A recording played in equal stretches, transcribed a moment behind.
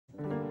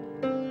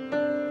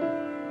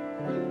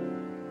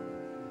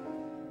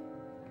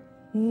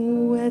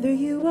Whether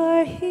you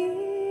are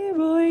here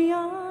or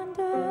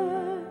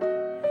yonder,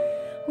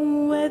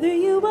 whether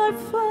you are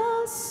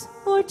false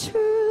or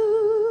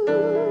true,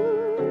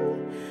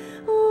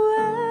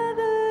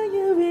 whether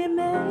you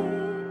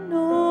remain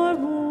or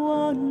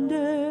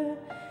wander,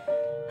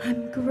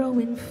 I'm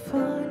growing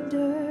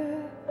fonder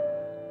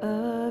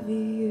of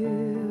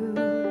you.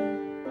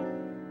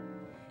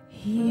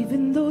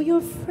 Even though your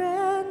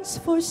friends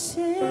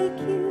forsake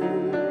you,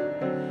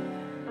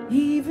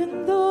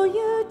 even though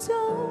you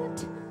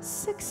don't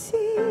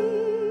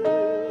succeed,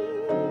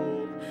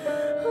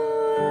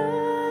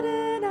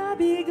 wouldn't I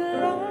be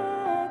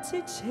glad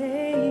to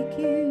take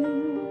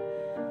you,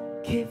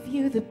 give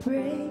you the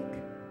break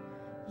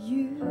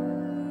you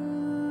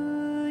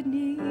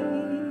need?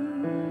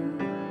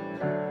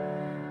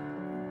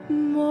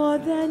 More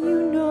than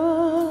you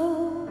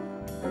know,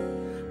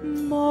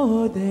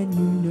 more than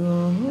you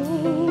know,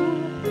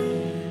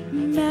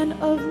 man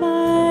of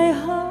my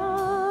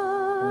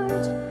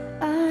heart,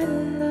 I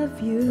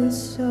love you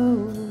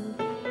so.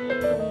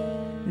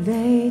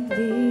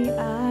 Lately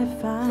I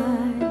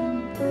find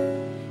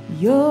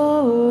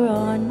you're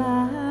on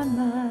my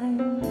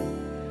mind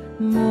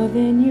more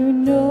than you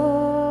know.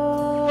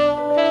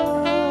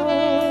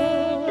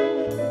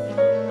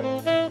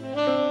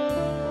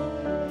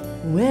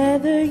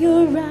 Whether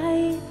you're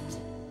right,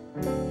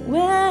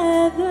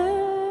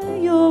 whether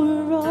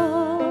you're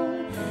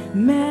wrong,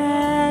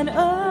 man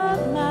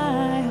of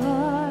my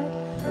heart,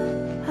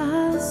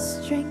 I'll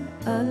string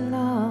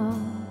along.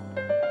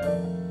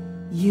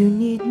 You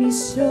need me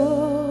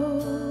so,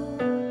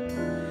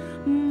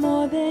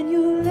 more than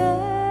you'll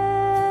ever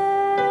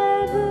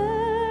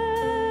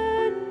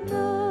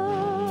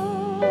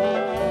know.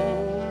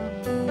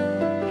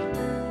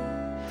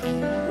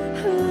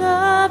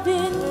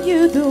 Loving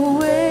you the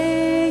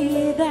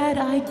way that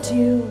I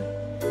do,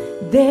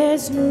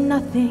 there's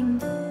nothing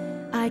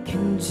I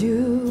can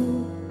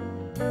do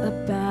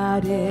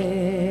about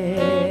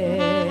it.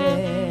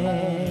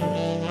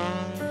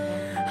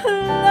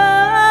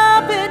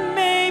 Loving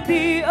may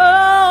be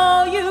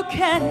all you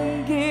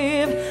can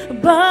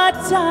give, but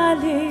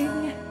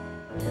darling,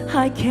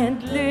 I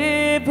can't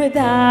live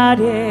without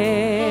it.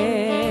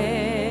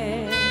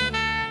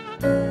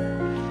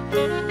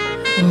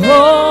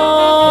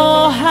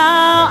 Oh,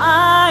 how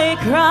I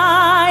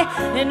cry,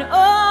 and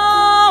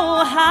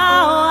oh,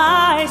 how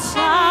I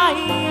sigh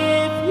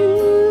if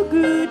you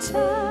grew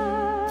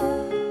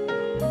tired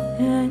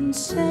and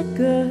said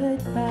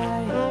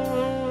goodbye.